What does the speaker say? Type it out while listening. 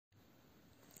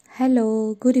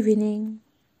Hello, good evening.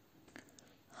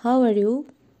 How are you?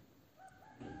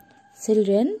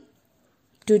 Children,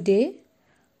 today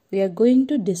we are going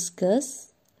to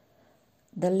discuss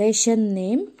the lesson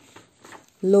name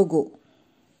logo,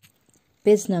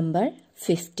 page number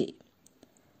 50.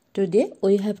 Today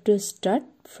we have to start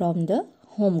from the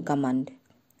home command.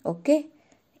 Okay,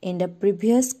 in the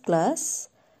previous class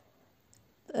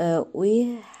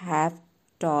we have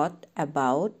taught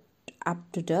about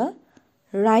up to the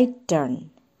right turn.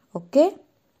 Okay,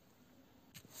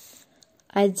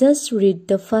 I just read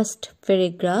the first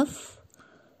paragraph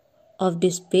of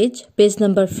this page, page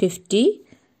number 50.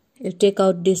 You take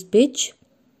out this page.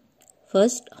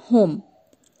 First, home.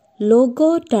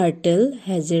 Logo turtle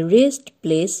has a rest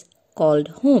place called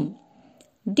home.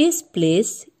 This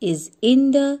place is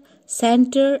in the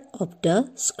center of the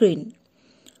screen.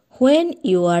 When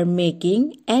you are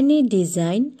making any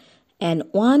design and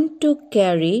want to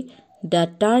carry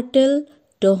the turtle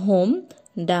to home,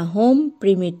 the home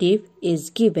primitive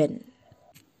is given.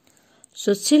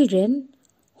 So children,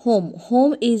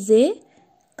 home is a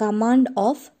command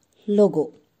of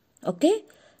logo. Okay,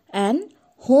 and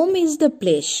home is the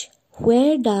place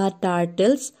where the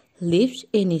turtles lives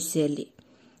initially.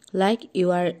 Like you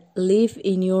are live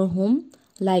in your home,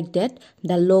 like that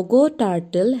the logo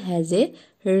turtle has a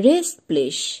rest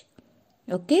place.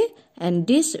 Okay, and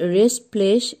this rest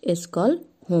place is called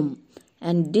home,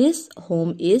 and this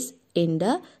home is in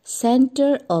the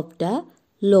center of the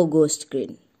logo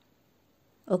screen.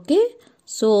 Okay,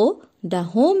 so the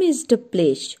home is the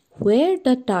place where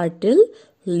the turtle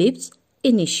lives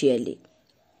initially.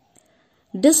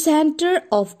 The center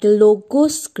of the logo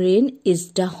screen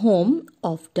is the home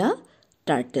of the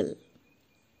turtle.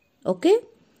 Okay,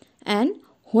 and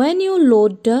when you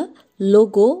load the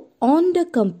logo on the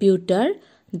computer,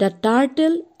 the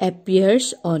turtle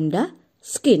appears on the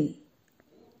screen.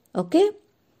 Okay,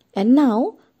 and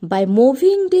now by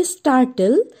moving this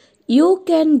turtle, you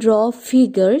can draw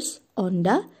figures on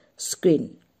the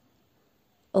screen.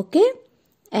 Okay,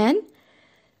 and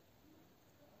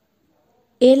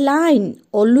a line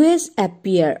always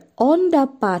appear on the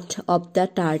path of the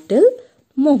turtle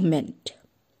movement.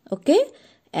 Okay,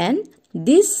 and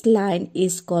this line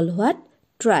is called what?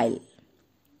 Trail.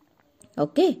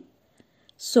 Okay,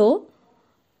 so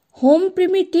home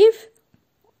primitive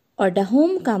or the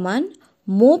home command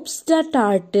moves the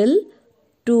turtle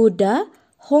to the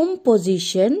home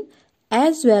position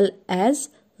as well as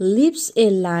leaves a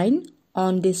line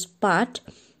on this path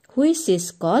which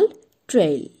is called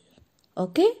trail.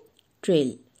 Okay,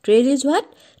 trail. Trail is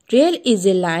what? Trail is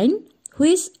a line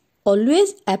which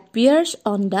always appears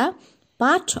on the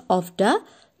path of the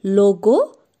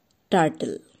logo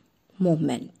turtle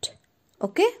movement.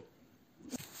 Okay.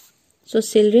 So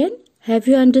children, have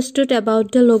you understood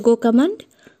about the logo command?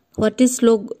 What is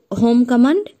home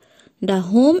command? The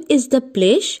home is the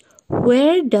place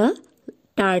where the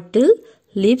turtle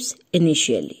lives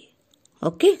initially.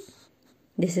 Okay.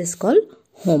 This is called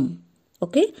home.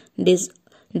 Okay.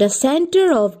 The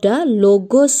center of the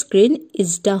logo screen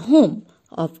is the home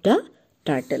of the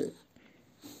turtle.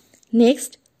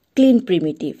 Next, clean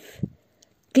primitive.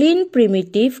 Clean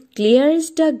primitive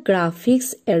clears the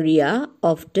graphics area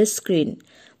of the screen,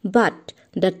 but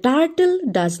the turtle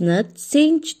does not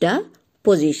change the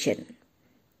position.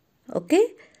 Okay,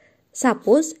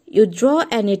 suppose you draw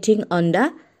anything on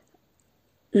the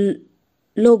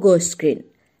logo screen,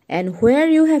 and where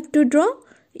you have to draw?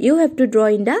 You have to draw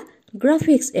in the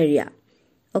graphics area.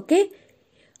 Okay,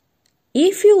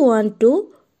 if you want to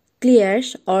clear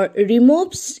or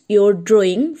remove your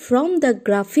drawing from the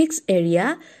graphics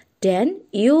area, then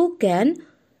you can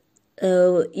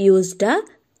use the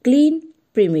clean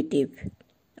primitive.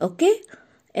 Okay,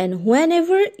 and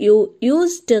whenever you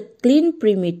use the clean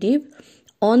primitive,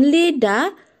 only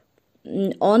the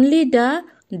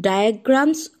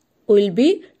diagrams will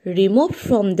be removed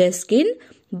from the screen,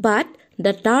 but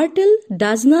the turtle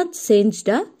does not change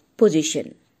the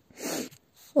position.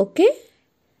 Okay.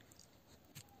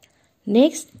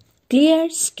 Next, clear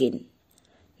skin.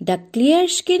 The clear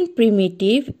skin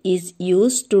primitive is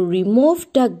used to remove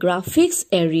the graphics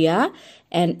area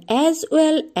and as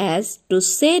well as to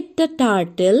set the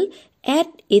turtle at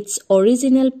its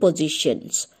original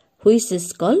positions, which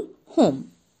is called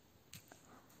home.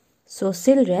 So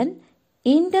children,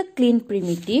 in the clean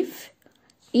primitive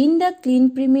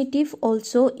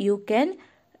also you can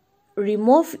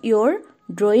remove your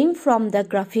drawing from the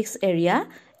graphics area,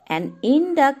 and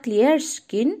in the clear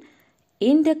skin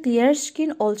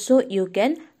also you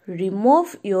can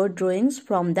remove your drawings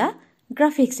from the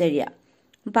graphics area.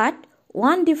 But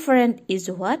one difference is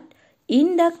what?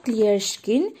 In the clear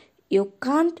skin you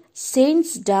can't change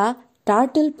the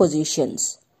turtle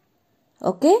positions.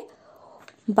 Okay,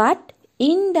 but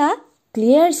in the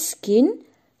clear skin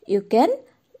you can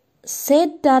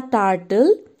set the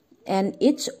turtle and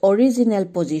its original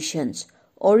positions.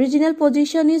 Original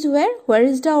position is where? Where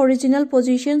is the original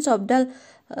positions of the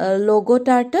logo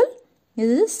turtle? It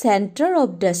is the center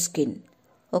of the skin.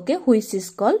 Okay, which is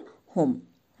called home.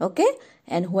 Okay,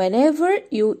 and whenever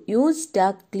you use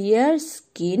the clear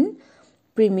skin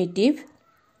primitive,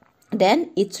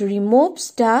 then it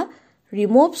removes the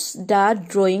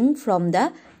drawing from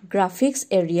the graphics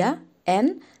area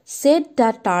and set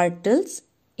the turtles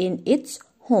in its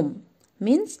home.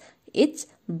 Means it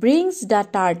brings the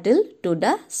turtle to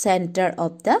the center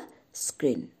of the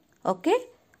screen. Okay,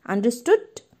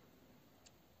 understood?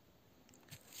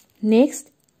 Next,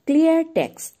 clear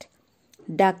text.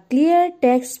 The clear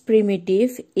text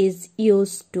primitive is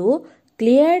used to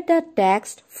clear the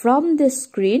text from the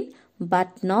screen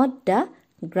but not the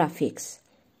graphics.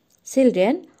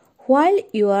 Children, while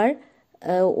you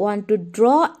want to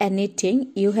draw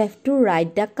anything, you have to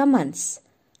write the commands.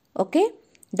 Okay?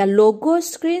 The logo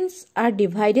screens are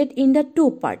divided into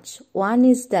two parts. One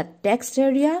is the text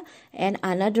area and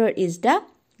another is the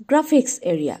graphics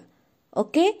area.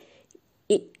 Okay?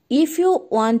 If you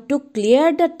want to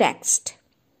clear the text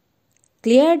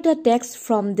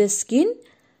from the screen,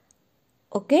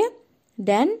 okay,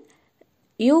 then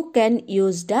you can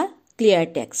use the clear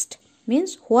text.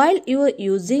 Means while you are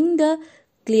using the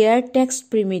clear text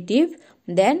primitive,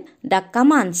 then the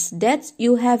commands that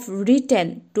you have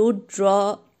written to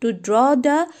draw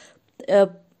the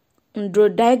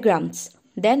diagrams,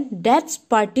 then that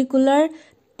particular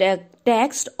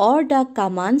text or the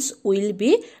commands will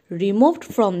be removed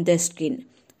from the screen,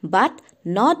 but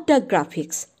not the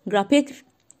graphics.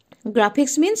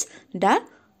 Graphics means the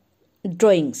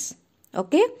drawings.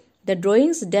 Okay, the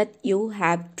drawings that you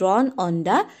have drawn on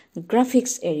the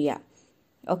graphics area.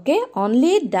 Okay,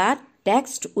 only that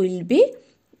text will be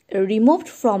removed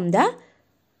from the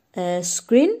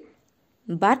screen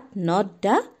but not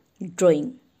the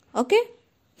drawing. Okay,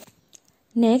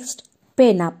 next,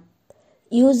 pen up.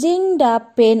 Using the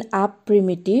pen up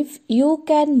primitive, you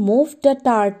can move the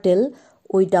turtle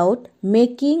without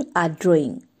making a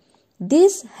drawing.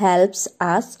 This helps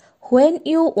us when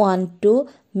you want to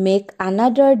make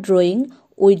another drawing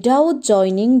without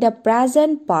joining the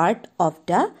present part of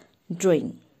the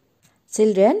drawing.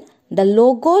 Children, the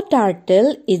logo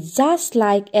turtle is just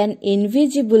like an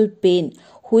invisible pen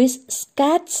which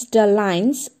sketches the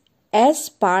lines as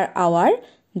per our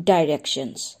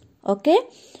directions. Okay?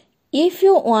 If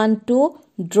you want to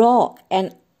draw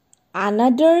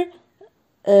another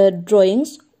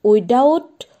drawings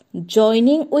without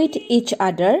joining with each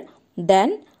other,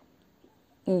 then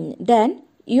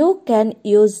you can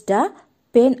use the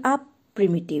pen up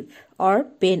primitive or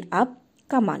pen up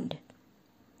command.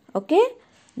 Okay,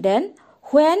 then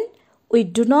when we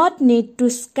do not need to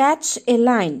sketch a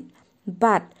line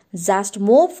but just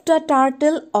move the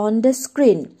turtle on the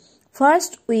screen,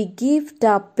 first we give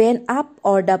the pen up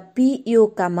or the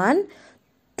PU command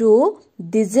to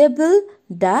disable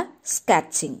the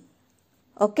sketching.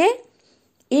 Okay,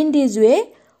 in this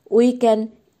way we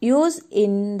can use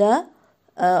in the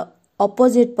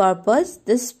opposite purpose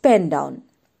this pen down.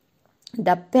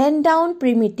 The pen down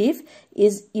primitive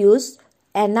is used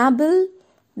enable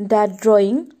the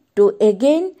drawing to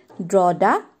again draw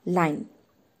the line.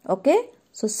 Okay,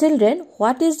 so children,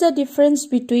 what is the difference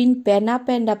between pen up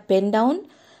and the pen down?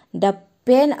 The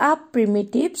pen up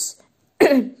primitives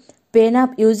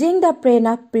using the pen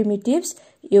up primitives,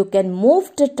 you can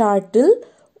move the turtle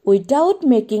without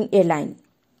making a line.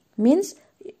 Means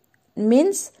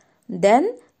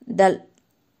then the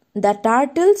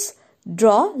turtles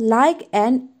draw like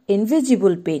an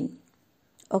invisible pen.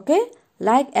 Okay,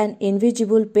 like an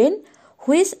invisible pen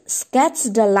which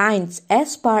sketches the lines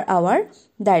as per our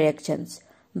directions.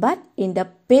 But in the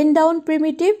pen down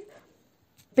primitive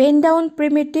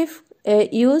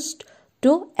used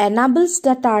to enables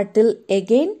the turtle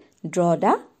again draw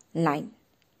the line.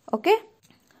 Okay.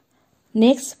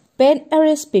 Next, pen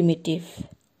erase primitive.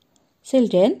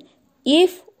 Children,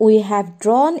 if we have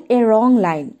drawn a wrong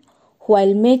line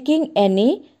while making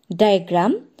any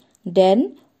diagram,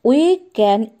 then we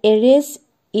can erase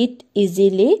it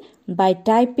easily by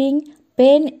typing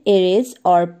pen erase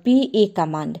or PE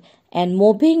command and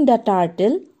moving the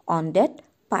turtle on that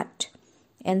path.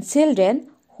 And children,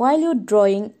 while you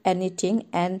drawing anything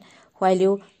and while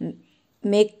you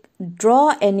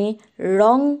draw any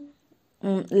wrong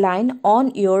line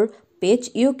on your page,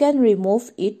 you can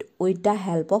remove it with the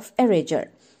help of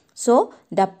eraser. So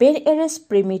the pen erase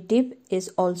primitive is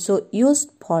also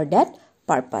used for that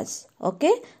purpose.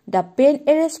 Okay, the pen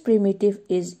erase primitive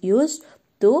is used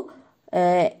to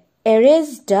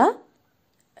erase the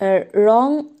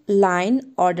wrong line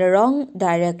or the wrong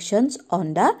directions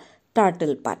on the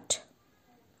turtle part.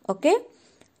 Okay,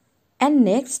 and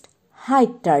next,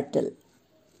 hide turtle.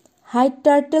 Hide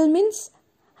turtle means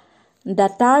the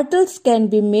turtles can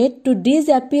be made to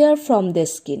disappear from the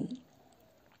skin.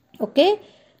 Okay,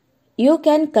 you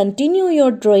can continue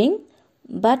your drawing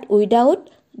but without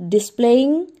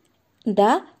displaying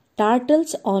the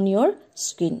turtles on your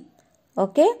screen.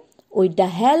 Okay, with the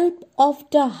help of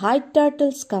the hide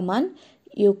turtles command,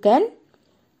 you can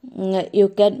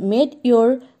make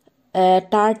your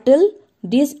turtle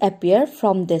disappear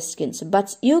from the skins,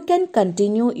 but you can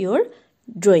continue your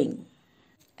drawing.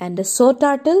 And the show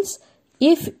turtles,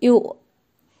 if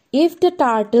the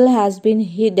turtle has been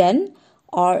hidden,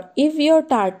 or if your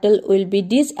turtle will be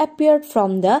disappeared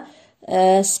from the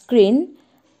screen,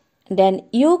 then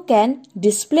you can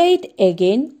display it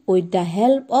again with the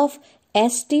help of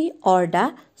ST or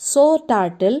the show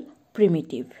turtle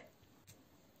primitive.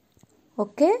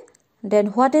 Okay, then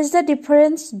what is the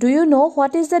difference? Do you know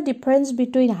what is the difference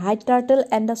between hide turtle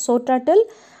and the show turtle?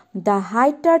 The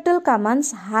hide turtle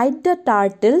commands hide the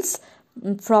turtles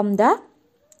from the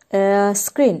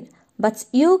screen, but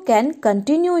you can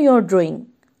continue your drawing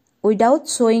without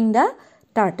showing the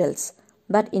turtles.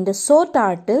 But in the show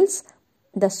turtles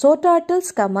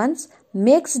commands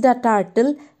makes the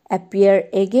turtle appear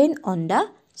again on the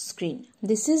screen.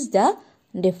 This is the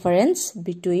difference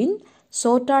between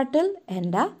show turtle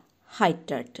and the hide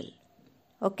turtle.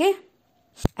 Okay,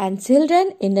 and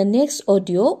children, in the next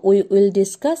audio we will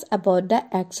discuss about the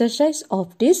exercise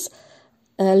of this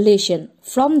lesson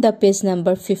from the page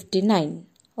number 59.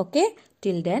 Okay,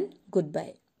 till then,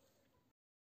 goodbye.